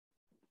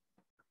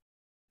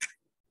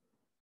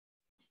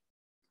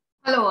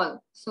Hello all.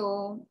 So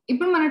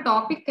ఇప్పుడు మన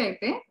topic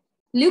అయితే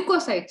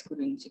ల్యూకోసైట్స్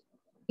గురించి.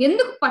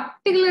 ఎందుకు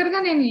పర్టికులర్ గా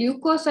నేను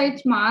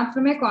ల్యూకోసైట్స్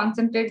మాత్రమే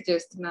కాన్సన్ట్రేట్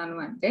చేస్తున్నాను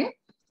అంటే,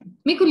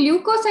 మీకు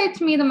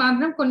ల్యూకోసైట్స్ మీద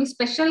మాత్రం కొన్ని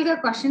స్పెషల్ గా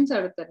క్వశ్చన్స్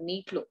అడుగుతారు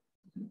నీట్ లో.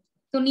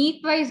 సో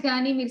నీట్ వైజ్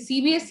కానీ మీరు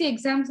సిబిఎస్ఈ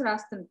ఎగ్జామ్స్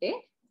రాస్తుంటే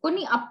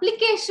కొన్ని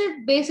అప్లికేషన్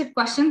బేస్డ్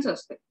క్వశ్చన్స్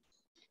వస్తాయి.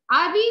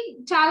 అవి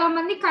చాలా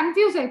మంది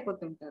కన్ఫ్యూజ్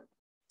అయిపోతుంటారు.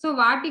 సో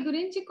వాటి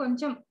గురించి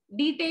కొంచెం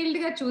డీటెయిల్డ్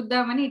గా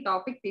చూద్దామని ఈ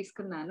టాపిక్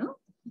తీసుకున్నాను.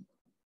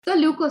 సో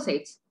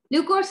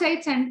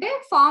ల్యూకోసైట్స్ అంటే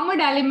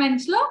ఫార్మ్డ్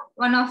ఎలిమెంట్స్ లో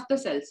one of the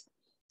cells.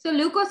 So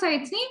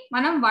leukocytes ని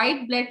మనం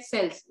వైట్ బ్లడ్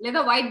సెల్స్ లేదా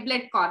వైట్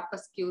బ్లడ్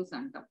కార్పస్క్యూల్స్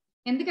అంటాం.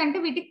 ఎందుకంటే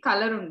వీటికి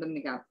కలర్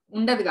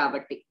ఉండదు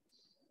కాబట్టి.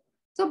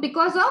 So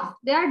because of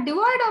they are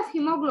divide of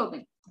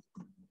haemoglobin.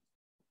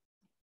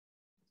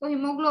 So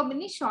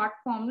haemoglobin ని షార్ట్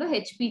ఫామ్ లో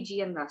హెచ్పిజి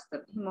అని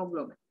రాస్తారు,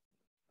 హిమోగ్లోబిన్.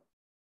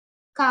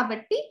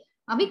 కాబట్టి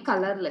అవి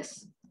కలర్లెస్.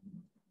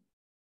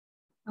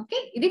 ఓకే,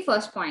 ఇది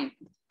ఫస్ట్ పాయింట్.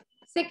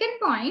 సెకండ్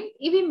పాయింట్,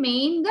 ఇవి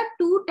మెయిన్ గా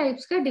 2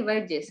 టైప్స్ గా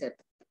డివైడ్ చేశారు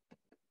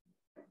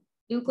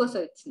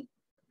ల్యూకోసైట్స్ ని.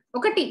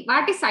 ఒకటి,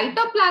 వాటి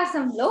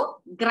సైటోప్లాజం లో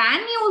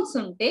గ్రాన్యూల్స్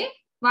ఉంటే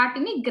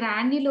వాటిని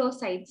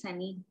గ్రాన్యులోసైట్స్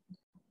అని,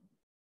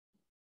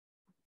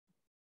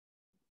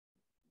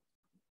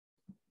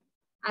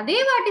 అదే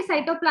వాటి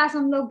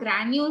సైటోప్లాజం లో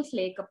గ్రాన్యూల్స్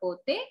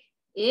లేకపోతే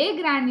ఏ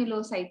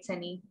గ్రాన్యులోసైట్స్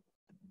అని.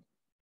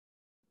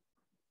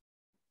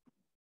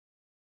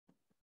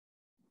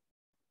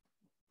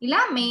 ఇలా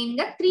మెయిన్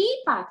గా 2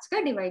 పార్ట్స్ గా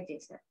డివైడ్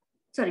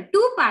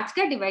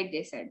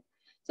చేశాడు.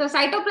 సో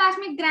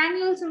సైటోప్లాస్మిక్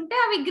గ్రాన్యూల్స్ ఉంటే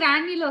అవి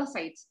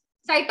గ్రాన్యులోసైట్స్.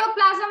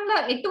 సైటోప్లాజం లో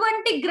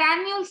ఎటువంటి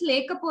గ్రాన్యూల్స్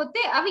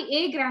లేకపోతే అవి ఏ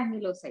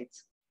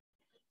గ్రాన్యులోసైట్స్.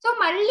 సో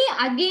మళ్ళీ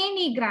అగైన్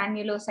ఈ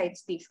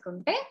గ్రాన్యులోసైట్స్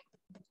తీసుకుంటే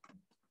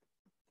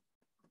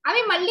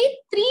అవి మళ్ళీ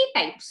 3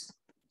 టైప్స్.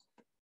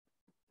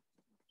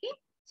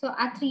 సో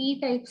ఆ 3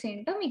 టైప్స్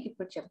ఏంటో మీకు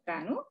ఇప్పుడు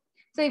చెప్తాను.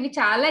 సో ఇవి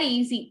చాలా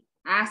ఈజీ.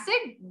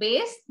 యాసిడ్,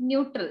 బేస్,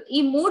 న్యూట్రల్, ఈ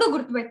 3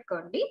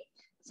 గుర్తుపెట్టుకోండి.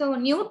 సో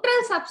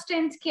న్యూట్రల్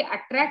సబ్స్టెన్స్ కి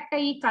అట్రాక్ట్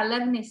అయ్యి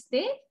కలర్ ని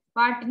ఇస్తే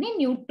వాటిని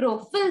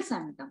న్యూట్రోఫిల్స్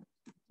అంటాం.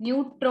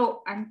 న్యూట్రో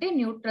అంటే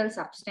న్యూట్రల్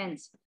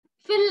సబ్స్టెన్స్,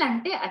 ఫిల్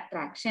అంటే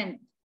అట్రాక్షన్.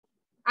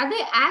 అదే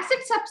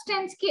యాసిడ్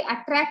సబ్స్టెన్స్ కి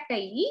అట్రాక్ట్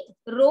అయ్యి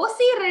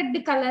రోసీ రెడ్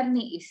కలర్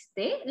ని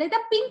ఇస్తే లేదా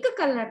పింక్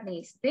కలర్ ని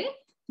ఇస్తే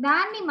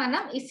దాన్ని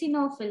మనం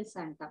ఇసినోఫిల్స్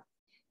అంటాం.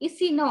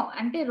 ఇసినో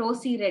అంటే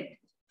రోసీ రెడ్,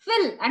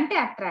 ఫిల్ అంటే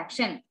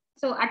అట్రాక్షన్.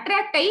 సో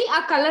అట్రాక్ట్ అయ్యి ఆ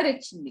కలర్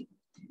ఇచ్చింది.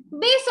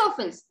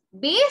 బేసోఫిల్స్,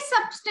 బేస్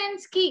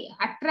సబ్స్టెన్స్ కి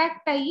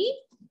అట్రాక్ట్ అయ్యి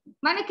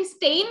మనకి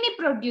స్టెయిన్ ని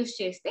ప్రొడ్యూస్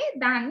చేస్తే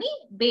దాన్ని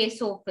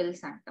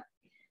బేసోఫిల్స్ అంటాం.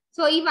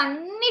 సో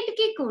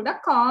ఇవన్నిటికీ కూడా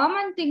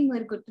కామన్ థింగ్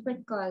మీరు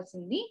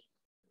గుర్తుపెట్టుకోవాల్సింది,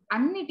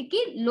 అన్నిటికీ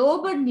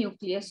లోబడ్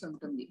న్యూక్లియస్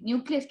ఉంటుంది.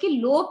 న్యూక్లియస్ కి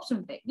లోబ్స్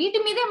ఉంటాయి.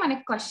 వీటి మీదే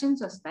మనకి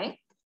క్వశ్చన్స్ వస్తాయి.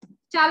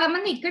 చాలా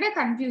మంది ఇక్కడే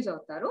కన్ఫ్యూజ్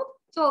అవుతారు.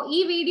 సో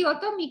ఈ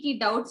వీడియోతో మీకు ఈ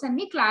డౌట్స్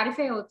అన్ని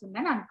క్లారిఫై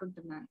అవుతుందని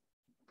అనుకుంటున్నాను.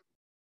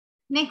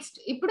 నెక్స్ట్,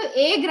 ఇప్పుడు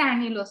ఏ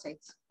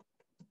గ్రాన్యులోసైట్స్.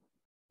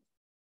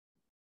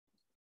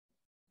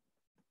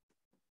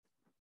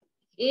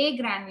 ఏ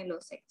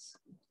గ్రాన్యులోసైట్స్.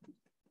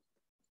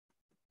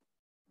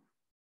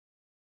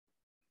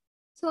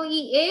 సో ఈ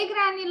ఏ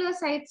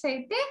గ్రాన్యులోసైట్స్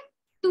అయితే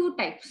 2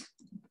 టైప్స్.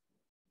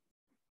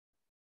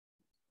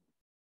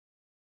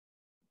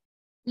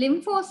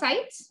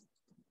 లింఫోసైట్స్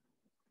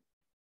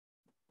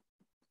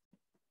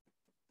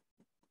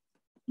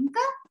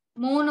ఇంకా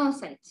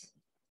మోనోసైట్స్.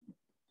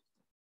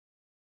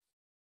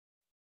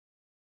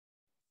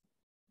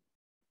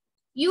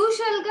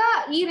 యూజువల్ గా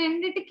ఈ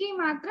రెండిటికి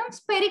మాత్రం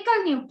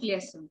స్పెరికల్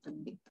న్యూక్లియస్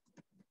ఉంటుంది.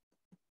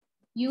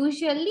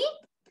 Usually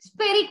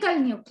spherical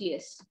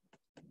nucleus.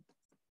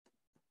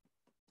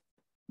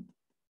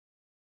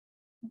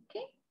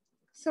 Okay,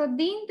 so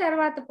దీని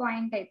తర్వాత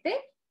పాయింట్ అయితే,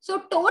 సో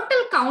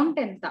టోటల్ కౌంట్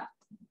ఎంత.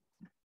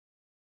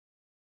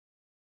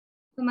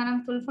 సో మనం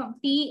ఫుల్ ఫామ్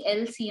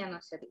టిఎల్సి అని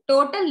వస్తుంది,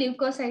 total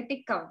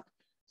ల్యూకోసైటిక్ count.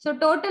 So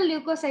total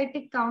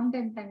ల్యూకోసైటిక్ count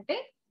ఎంతంటే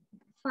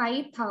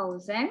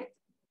 5000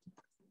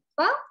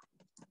 per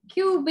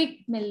cubic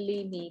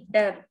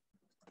millimeter,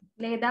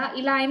 లేదా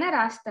ఇలా అయినా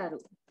రాస్తారు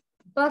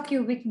పర్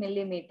క్యూబిక్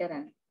మిల్లీమీటర్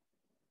అని.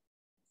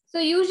 సో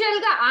యూజువల్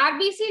గా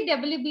ఆర్బిసి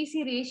డబ్ల్యూబిసి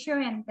రేషియో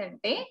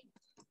ఎంతంటే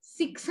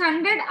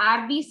 600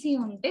 ఆర్బిసి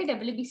ఉంటే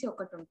డబ్ల్యూబిసి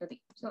ఒకటి ఉంటుంది.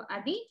 సో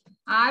అది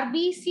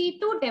RBC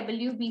to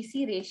WBC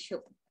ratio.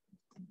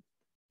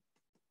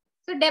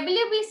 So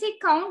WBC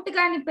count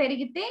గాని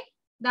పెరిగితే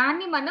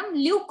దాన్ని మనం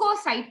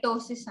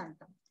ల్యూకోసైటోసిస్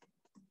అంటాం.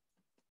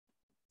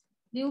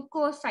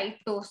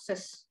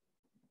 ల్యూకోసైటోసిస్.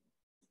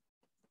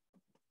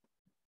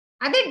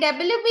 అదే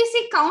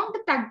డబ్ల్యూబిసి కౌంట్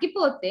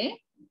తగ్గిపోతే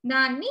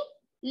దాన్ని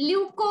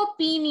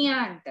ల్యూకోపీనియా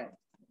అంటారు.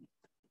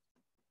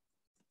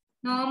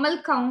 నార్మల్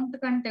కౌంట్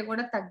కంటే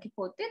కూడా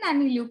తగ్గిపోతే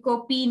దాన్ని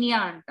ల్యూకోపీనియా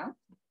అంటాం.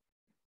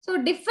 సో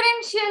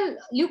డిఫరెన్షియల్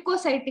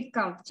ల్యూకోసైటిక్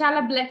కౌంట్,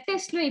 చాలా బ్లడ్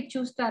టెస్ట్ లో ఇది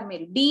చూస్తారు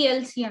మీరు,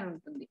 డిఎల్సి అని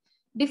ఉంటుంది,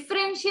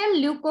 డిఫరెన్షియల్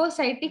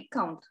ల్యూకోసైటిక్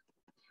కౌంట్.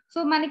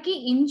 సో మనకి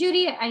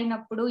ఇంజురీ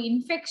అయినప్పుడు,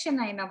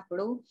 ఇన్ఫెక్షన్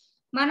అయినప్పుడు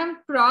మనం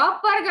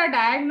ప్రాపర్ గా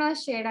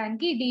డయాగ్నోస్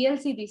చేయడానికి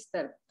డిఎల్సి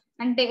తీస్తారు.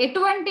 అంటే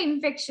ఎటువంటి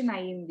ఇన్ఫెక్షన్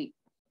అయ్యింది,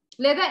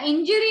 లేదా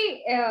ఇంజురీ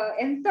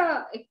ఎంత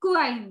ఎక్కువ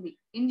అయింది,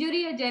 ఇంజురీ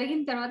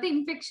జరిగిన తర్వాత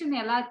ఇన్ఫెక్షన్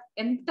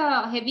ఎంత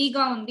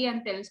హెవీగా ఉంది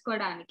అని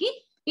తెలుసుకోవడానికి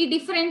ఈ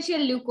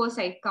డిఫరెన్షియల్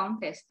ల్యూకోసైట్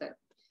కౌంట్ వేస్తారు.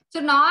 సో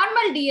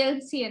నార్మల్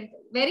డిఎల్సి ఎంత,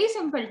 very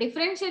simple.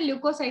 Differential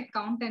leucocyte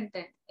count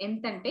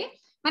ఎంతంటే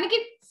మనకి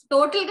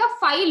టోటల్ గా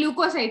 5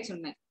 ల్యూకోసైట్స్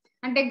ఉన్నాయి.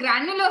 అంటే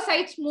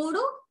గ్రాన్యులోసైట్స్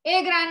 3, ఏ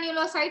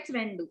గ్రాన్యులోసైట్స్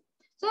 2.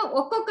 సో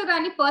ఒక్కొక్క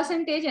దాని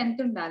పర్సంటేజ్ ఎంత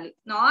ఉండాలి.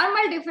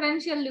 నార్మల్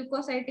డిఫరెన్షియల్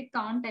ల్యూకోసైటిక్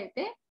కౌంట్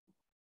అయితే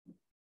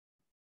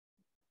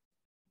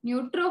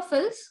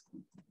న్యూట్రోఫిల్స్,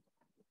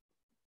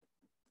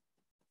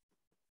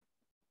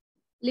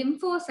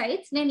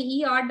 లింఫోసైట్స్, నేను ఈ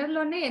ఆర్డర్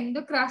లోనే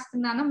ఎందుకు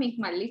రాస్తున్నానో మీకు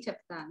మళ్ళీ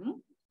చెప్తాను.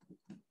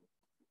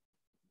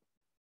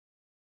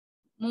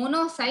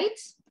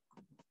 Monocytes,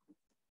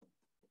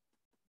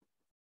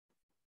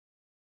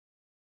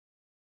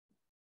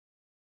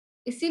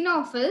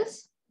 eosinophils,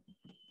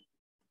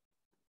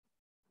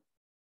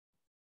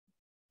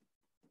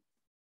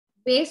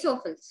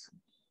 basophils.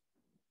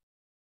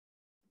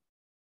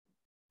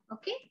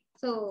 Okay,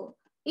 so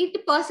ఇటు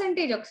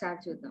పర్సంటేజ్ ఒకసారి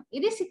చూద్దాం.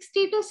 ఇది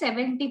 60 to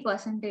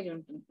 70%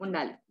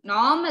 ఉండాలి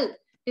నార్మల్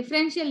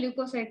డిఫరెన్షియల్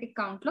ల్యూకోసైటిక్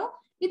కౌంట్ లో.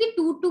 ఇది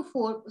 2 to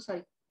 4,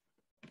 సారీ,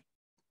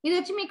 ఇది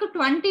వచ్చి మీకు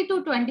 20 to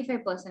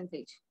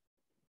 25%.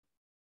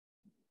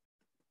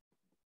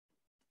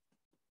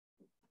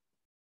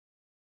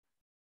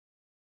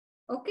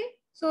 ఓకే,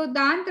 సో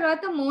దాని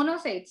తర్వాత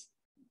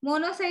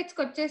మోనోసైట్స్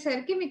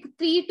వచ్చేసరికి మీకు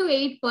 3 to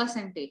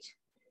 8%.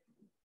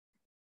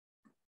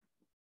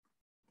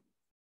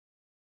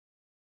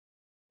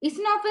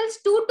 Eosinophils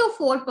 2 to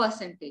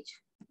 4%.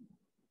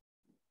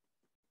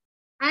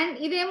 అండ్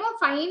ఇదేమో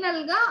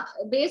ఫైనల్ గా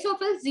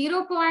బేసోఫిల్స్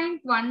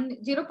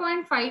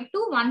 0.5 to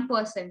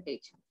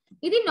 1%.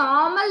 ఇది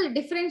నార్మల్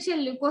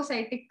డిఫరెన్షియల్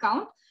ల్యూకోసైటిక్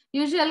కౌంట్.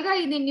 యూజువల్ గా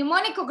ఇది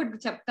న్యూమోనిక్ ఒకటి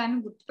చెప్తాను,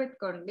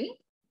 గుర్తుపెట్టుకోండి.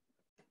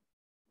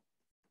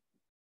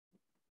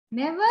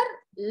 Never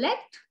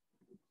let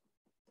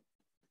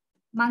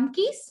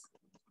monkeys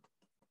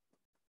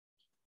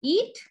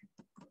eat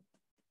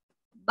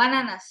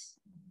bananas.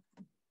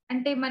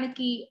 అంటే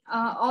మనకి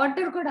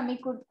ఆర్డర్ కూడా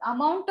మీకు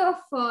అమౌంట్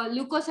ఆఫ్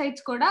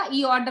ల్యూకోసైట్స్ కూడా ఈ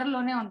ఆర్డర్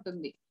లోనే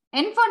ఉంటుంది.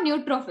 N for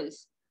neutrophils,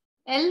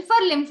 L for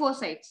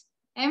lymphocytes,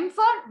 M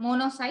for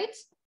monocytes,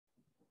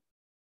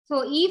 so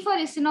E for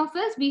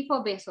eosinophils, B for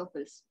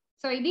basophils.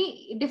 So ఇది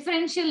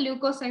డిఫరెన్షియల్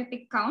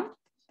ల్యూకోసైటిక్ కౌంట్.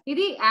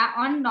 ఇది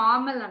ఆన్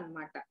నార్మల్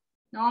అన్నమాట,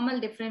 నార్మల్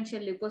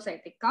డిఫరెన్షియల్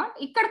ల్యూకోసైటిక్ కౌంట్.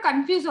 ఇక్కడ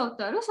కన్ఫ్యూజ్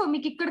అవుతారు, సో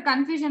మీకు ఇక్కడ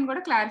కన్ఫ్యూజన్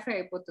కూడా క్లారిఫై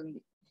అయిపోతుంది.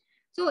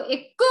 సో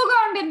ఎక్కువగా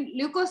ఉండే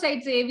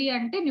ల్యూకోసైట్స్ ఏవి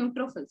అంటే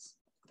న్యూట్రోఫిల్స్.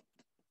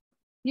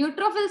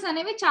 న్యూట్రోఫిల్స్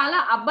అనేవి చాలా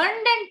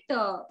అబండెంట్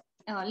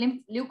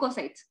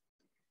ల్యూకోసైట్స్.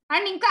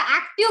 అండ్ ఇంకా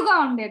యాక్టివ్ గా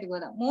ఉండేది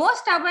కూడా,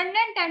 most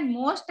abundant and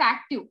most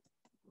active.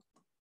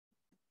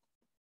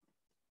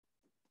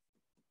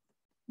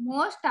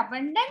 Most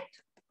abundant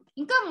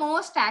ఇంకా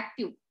మోస్ట్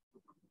యాక్టివ్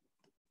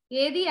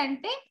ఏది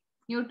అంటే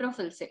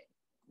న్యూట్రోఫిల్సే.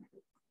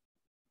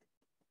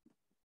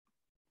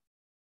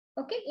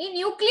 ఓకే, ఈ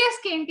న్యూక్లియస్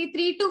కి ఏంటి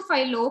 3 to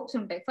 5 లోబ్స్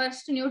ఉంటాయి.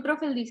 ఫస్ట్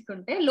న్యూట్రోఫిల్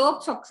తీసుకుంటే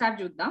లోబ్స్ ఒకసారి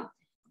చూద్దాం.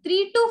 3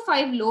 to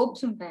 5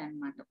 లోబ్స్ ఉంటాయి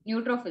అన్నమాట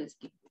న్యూట్రోఫిల్స్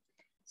కి.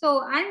 సో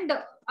అండ్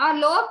ఆ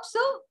లోబ్స్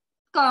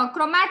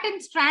క్రోమాటిన్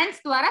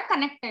స్ట్రాండ్స్ ద్వారా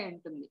కనెక్ట్ అయి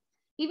ఉంటుంది.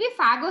 ఇవి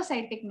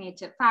ఫాగోసైటిక్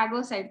నేచర్,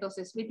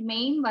 ఫాగోసైటోసిస్, వీటి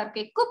మెయిన్ వర్క్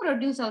ఎక్కువ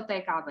ప్రొడ్యూస్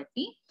అవుతాయి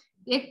కాబట్టి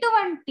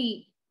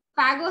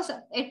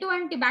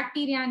ఎటువంటి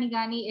బ్యాక్టీరియాని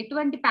కానీ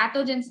ఎటువంటి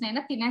ప్యాథోజన్స్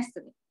నైనా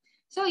తినేస్తుంది.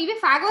 సో ఇవి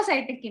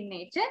ఫాగోసైటిక్ ఇన్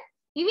నేచర్.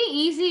 ఇవి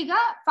ఈజీగా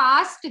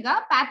ఫాస్ట్ గా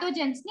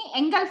ప్యాథోజన్స్ ని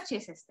ఎంగల్ఫ్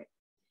చేసేస్తాయి.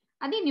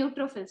 అది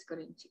న్యూట్రోఫిల్స్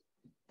గురించి.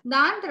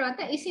 దాని తర్వాత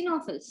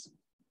ఇసినోఫిల్స్.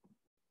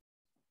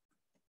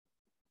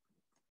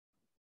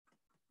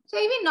 సో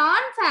ఇవి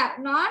నాన్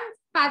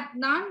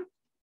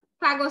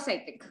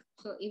ఫాగోసైటిక్.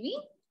 సో ఇవి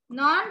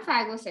నాన్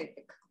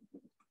ఫాగోసైటిక్.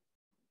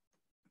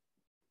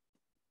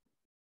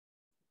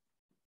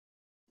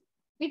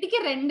 వీటికి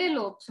 2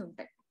 లోబ్స్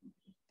ఉంటాయి.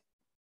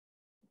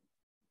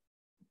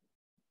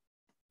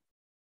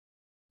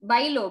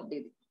 బైలోబ్డ్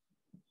ఇది.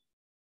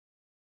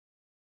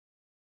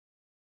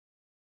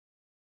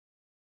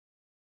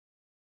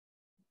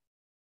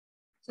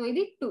 సో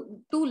ఇది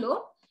 2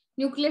 లోబ్.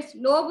 న్యూక్లియస్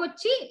లోబ్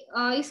వచ్చి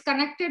is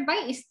connected by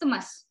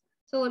ఇస్థమస్.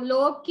 So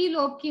lobe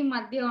కి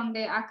మధ్య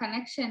ఉండే ఆ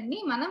కనెక్షన్ ని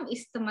మనం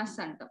ఇస్థమస్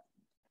అంటాం.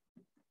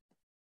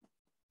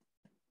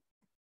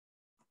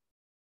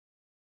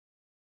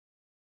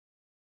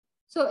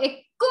 సో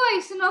ఎక్కువ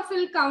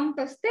ఎసినోఫిల్ కౌంట్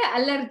వస్తే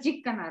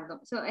అలర్జిక్ అని అర్థం.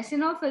 సో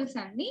ఎసినోఫిల్స్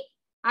అన్ని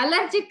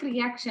అలర్జిక్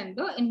రియాక్షన్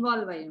లో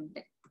ఇన్వాల్వ్ అయి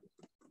ఉంటాయి.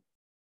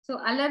 సో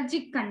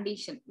అలర్జిక్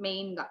కండిషన్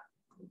మెయిన్ గా.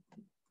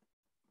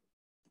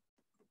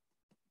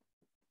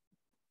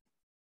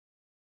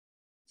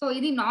 సో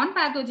ఇది నాన్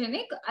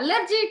పాథోజెనిక్.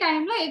 అలర్జీ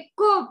టైంలో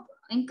ఎక్కువ,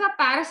 ఇంకా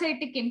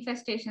పారాసైటిక్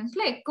ఇన్ఫెస్టేషన్స్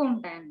లో ఎక్కువ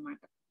ఉంటాయి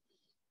అన్నమాట.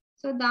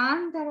 సో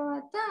దాని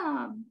తర్వాత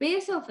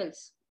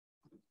బేసోఫిల్స్.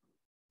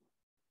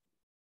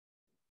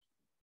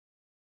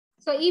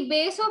 సో ఈ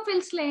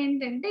బేసోఫిల్స్ లో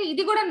ఏంటంటే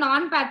ఇది కూడా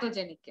నాన్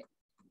పాథోజెనిక్.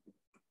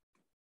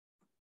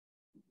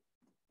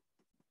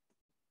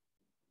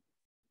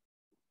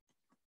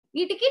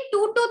 వీటికి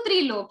 2 to 3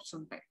 లోబ్స్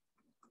ఉంటాయి.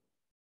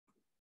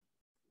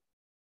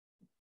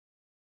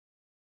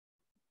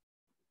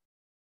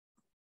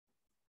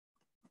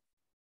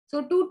 సో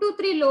 2 to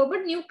 3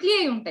 లోబడ్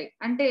న్యూక్లియై ఉంటాయి,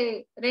 అంటే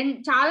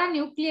చాలా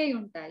న్యూక్లియై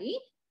ఉంటాయి.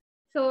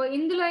 సో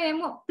ఇందులో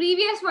ఏమో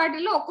ప్రీవియస్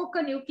వాటిలో ఒక్కొక్క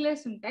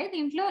న్యూక్లియస్ ఉంటాయి,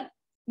 దీంట్లో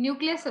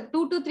న్యూక్లియస్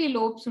 2 to 3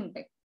 లోబ్స్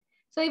ఉంటాయి.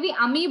 సో ఇవి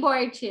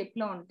అమీబాయిడ్ షేప్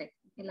లో ఉంటాయి,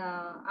 ఇలా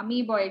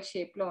అమీబాయిడ్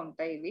షేప్ లో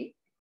ఉంటాయి ఇవి.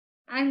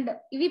 అండ్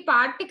ఇవి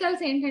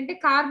పార్టికల్స్ ఏంటంటే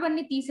కార్బన్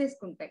ని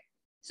తీసేసుకుంటాయి.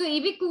 సో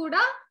ఇవి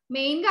కూడా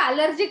మెయిన్ గా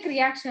అలర్జిక్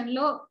రియాక్షన్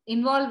లో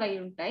ఇన్వాల్వ్ అయి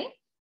ఉంటాయి.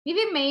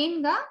 ఇవి మెయిన్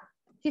గా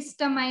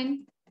హిస్టమైన్,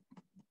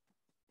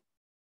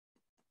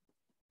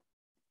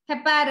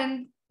 హెపారిన్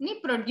ని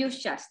ప్రొడ్యూస్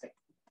చేస్తాయి.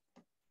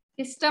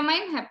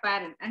 హిస్టమైన్,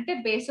 హెపారిన్ అంటే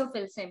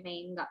బేసోఫిల్స్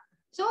మెయిన్ గా.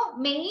 సో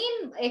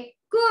మెయిన్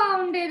ఎక్కువ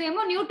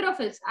ఉండేదేమో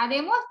న్యూట్రోఫిల్స్,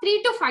 అదేమో 3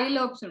 to 5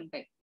 లోబ్స్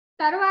ఉంటాయి.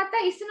 తర్వాత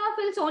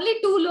ఇసినోఫిల్స్ ఓన్లీ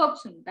 2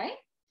 లోబ్స్ ఉంటాయి.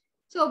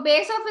 సో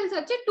బేసోఫిల్స్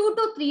వచ్చి 2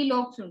 to 3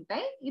 లోబ్స్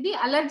ఉంటాయి. ఇది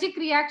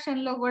అలర్జిక్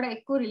రియాక్షన్ లో కూడా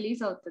ఎక్కువ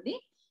రిలీజ్ అవుతుంది.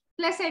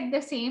 Plus at the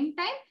same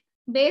time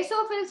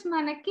basophils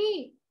మనకి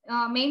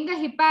మెయిన్ గా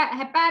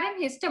హెపారిన్,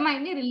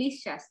 హిస్టమైన్ ని రిలీజ్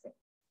చేస్తాయి.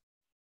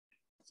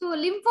 సో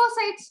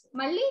లింఫోసైట్స్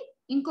మళ్ళీ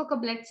ఇంకొక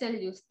బ్లడ్ సెల్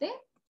చూస్తే,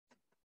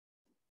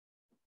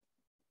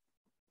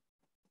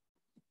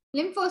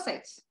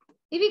 లింఫోసైట్స్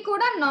ఇవి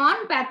కూడా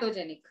నాన్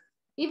ప్యాథోజెనిక్.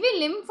 ఇవి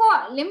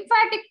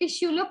లింఫాటిక్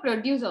టిష్యూలో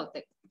ప్రొడ్యూస్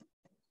అవుతాయి.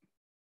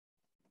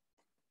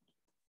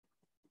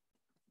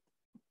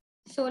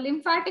 So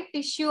lymphatic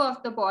tissue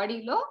of the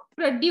బాడీలో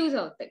ప్రొడ్యూస్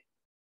అవుతాయి.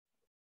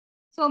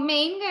 సో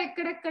మెయిన్ గా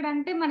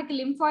ఎక్కడెక్కడంటే మనకి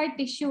లింఫాయిడ్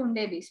టిష్యూ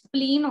ఉండేది,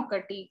 స్ప్లీన్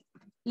ఒకటి,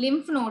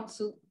 లింఫ్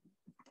నోడ్స్,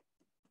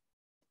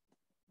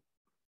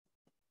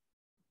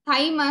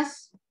 థైమస్,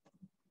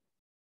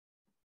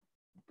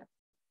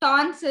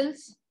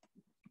 టాన్సిల్స్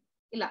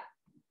ఇలా.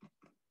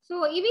 సో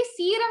ఇవి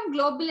సీరం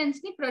గ్లోబులెన్స్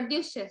ని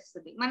ప్రొడ్యూస్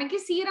చేస్తుంది. మనకి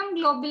సీరం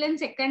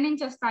గ్లోబులెన్స్ ఎక్కడి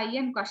నుంచి వస్తాయి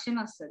అని క్వశ్చన్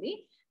వస్తుంది.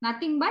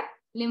 Nothing but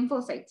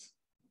lymphocytes.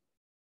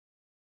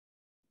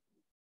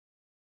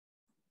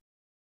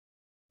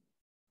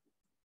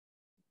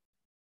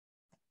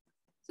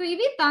 సో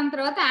ఇవి దాని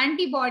తర్వాత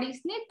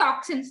యాంటీబాడీస్ ని,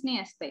 టాక్సిన్స్ ని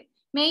వేస్తాయి.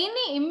 Main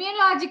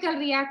immunological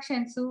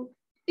reactions,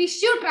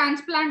 tissue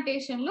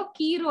transplantation లో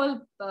కీ రోల్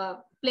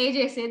ప్లే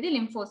చేసేది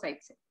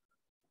లింఫోసైట్స్.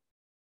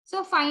 సో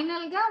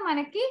ఫైనల్ గా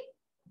మనకి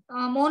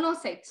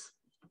మోనోసైట్స్.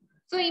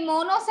 సో ఈ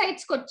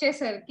మోనోసైట్స్ కి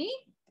వచ్చేసరికి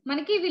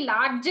మనకి ఇవి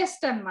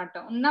లార్జెస్ట్ అన్నమాట,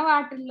 ఉన్న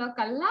వాటిల్లో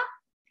కల్లా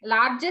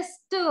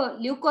లార్జెస్ట్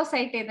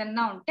ల్యూకోసైట్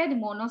ఏదన్నా ఉంటే అది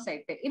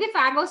మోనోసైట్. ఇది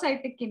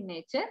ఫాగోసైటిక్ ఇన్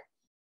నేచర్.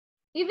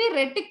 ఇవి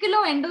రెటిక్యులో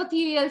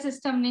ఎండోథీరియల్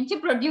సిస్టమ్ నుంచి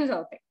ప్రొడ్యూస్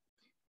అవుతాయి.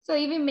 సో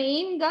ఇవి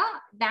మెయిన్ గా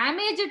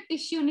డ్యామేజ్డ్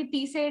టిష్యూని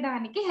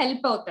తీసేయడానికి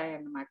హెల్ప్ అవుతాయి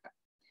అన్నమాట.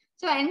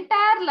 So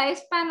entire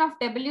life span of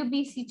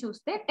WBC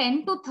చూస్తే 10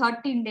 to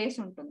 13 days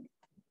ఉంటుంది.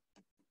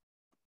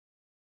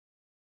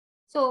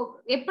 సో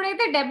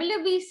ఎప్పుడైతే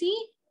WBC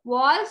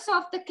walls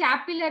of the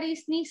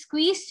capillaries ని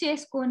స్క్వీజ్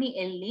చేసుకొని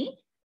వెళ్ళి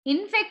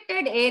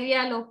ఇన్ఫెక్టెడ్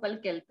ఏరియా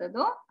లోపలికి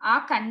వెళ్తుందో ఆ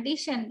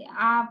కండిషన్,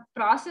 ఆ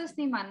ప్రాసెస్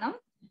ని మనం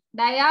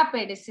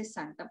డయాపెడిసిస్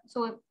అంటాం. సో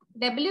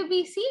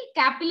WBC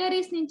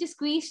క్యాపిలరీస్ నుంచి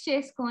స్క్వీజ్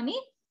చేసుకొని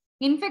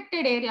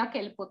ఇన్ఫెక్టెడ్ ఏరియాకి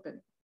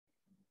వెళ్ళిపోతుంది.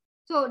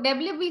 సో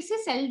WBC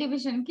సెల్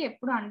డివిజన్ కి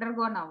ఎప్పుడు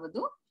అండర్గోన్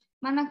అవ్వదు.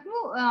 మనకు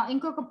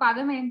ఇంకొక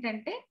పదం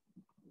ఏంటంటే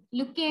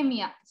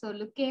లుకేమియా. సో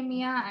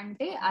లుకేమియా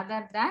అంటే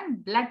అదర్ దాన్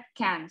బ్లడ్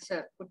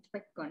క్యాన్సర్,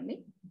 గుర్తుపెట్టుకోండి.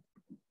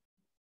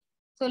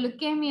 So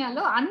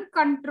లుకేమియాలో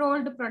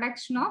uncontrolled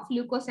production of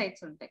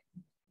leukocytes ఉంటాయి.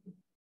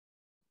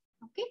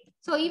 ఓకే,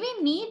 సో ఇవి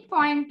నీట్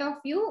పాయింట్ ఆఫ్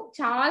వ్యూ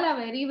చాలా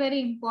very very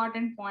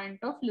important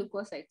point of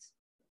leukocytes.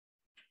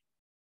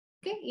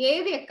 Okay,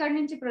 ఏది ఎక్కడి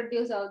నుంచి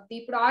ప్రొడ్యూస్ అవుద్ది?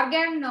 ఇప్పుడు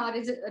ఆర్గాన్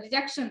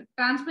రిజెక్షన్,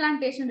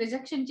 ట్రాన్స్ప్లాంటేషన్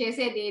రిజెక్షన్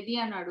చేసేది ఏది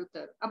అని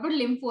అడుగుతారు, అప్పుడు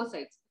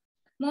లింఫోసైట్స్.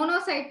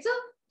 మోనోసైట్స్,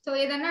 సో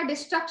ఏదైనా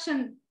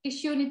డిస్ట్రక్షన్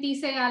టిష్యూని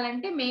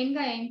తీసేయాలంటే మెయిన్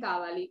గా ఏం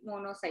కావాలి?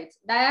 మోనోసైట్స్.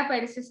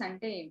 డయాపెడిసిస్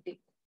అంటే ఏంటి?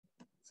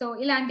 సో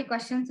ఇలాంటి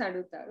క్వశ్చన్స్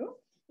అడుగుతారు.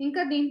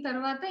 ఇంకా దీని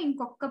తర్వాత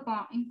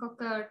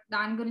ఇంకొక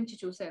దాని గురించి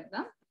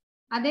చూసేద్దాం,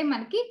 అదే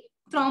మనకి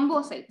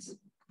థ్రాంబోసైట్స్.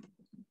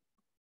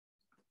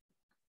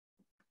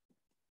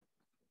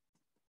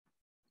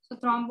 సో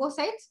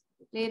థ్రాంబోసైట్స్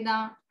లేదా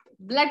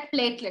blood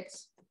platelets.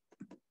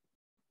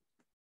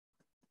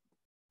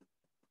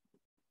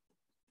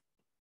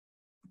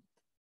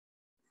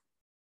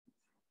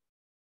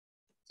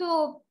 So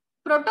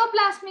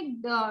protoplasmic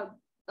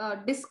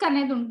disc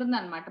అనేది ఉంటుంది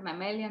అనమాట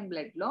మెమాలియన్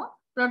బ్లడ్ లో.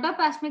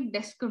 ప్రోటోప్లాస్మిక్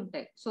డిస్క్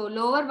ఉంటాయి. సో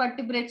లోవర్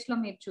వర్టిబ్రేట్స్ లో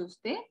మీరు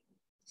చూస్తే,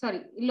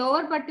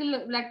 లోవర్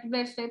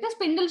వర్టిబ్రేట్స్ అయితే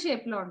స్పిండిల్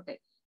షేప్ లో ఉంటాయి.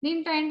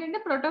 దీంట్లో ఏంటంటే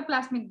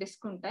ప్రోటోప్లాస్మిక్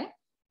డిస్క్ ఉంటాయి.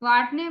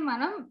 వాటినే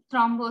మనం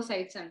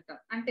థ్రాంబోసైట్స్ అంటాం.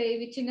 అంటే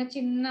ఇవి చిన్న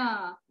చిన్న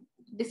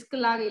డిస్క్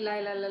లాగా ఇలా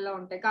ఇలా ఇలా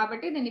ఉంటాయి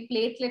కాబట్టి దీన్ని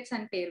ప్లేట్లెట్స్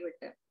అని పేరు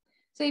పెట్టారు.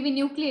 సో ఇవి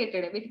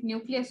న్యూక్లియేటెడ్, వీటికి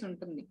న్యూక్లియస్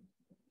ఉంటుంది.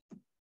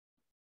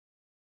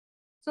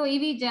 సో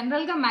ఇవి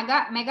జనరల్ గా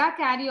మెగా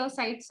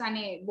క్యారియోసైట్స్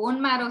అనే బోన్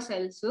మ్యారో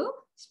సెల్స్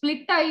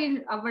స్ప్లిట్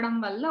అవ్వడం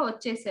వల్ల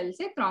వచ్చే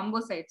సెల్సే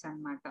థ్రాంబోసైట్స్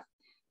అన్నమాట.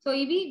 సో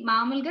ఇవి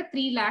మామూలుగా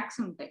 3 lakhs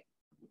ఉంటాయి.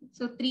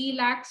 సో 3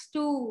 lakhs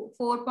to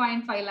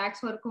 4.5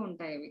 lakhs వరకు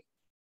ఉంటాయి. ఇవి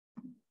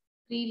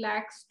 3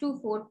 lakhs to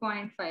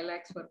 4.5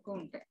 lakhs వరకు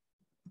ఉంటాయి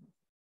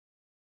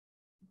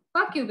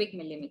per cubic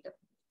millimeter.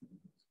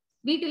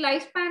 వీటి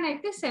లైఫ్ స్పాన్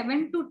అయితే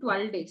 7 to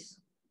 12 days.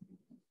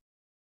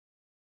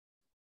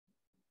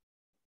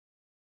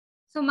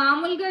 సో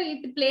మామూలుగా ఈ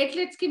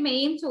ప్లేట్లెట్స్ కి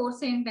మెయిన్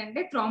సోర్స్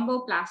ఏంటంటే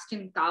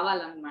థ్రాంబోప్లాస్టిన్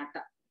కావాలన్నమాట.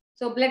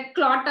 సో బ్లడ్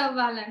క్లాట్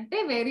అవ్వాలంటే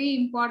వెరీ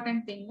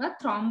ఇంపార్టెంట్ థింగ్ గా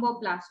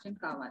థ్రాంబోప్లాస్టిన్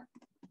కావాలి.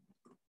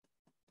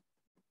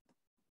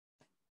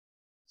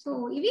 సో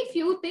ఇవి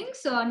few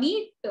things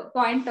neat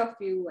point of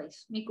view vice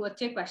మీకు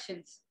వచ్చే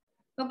క్వశ్చన్స్.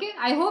 ఓకే,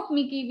 ఐ హోప్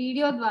మీకు ఈ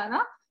వీడియో ద్వారా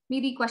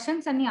మీరు ఈ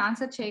క్వశ్చన్స్ అన్ని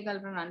ఆన్సర్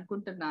చేయగలరని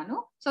అనుకుంటున్నాను.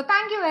 So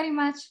thank you very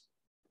much.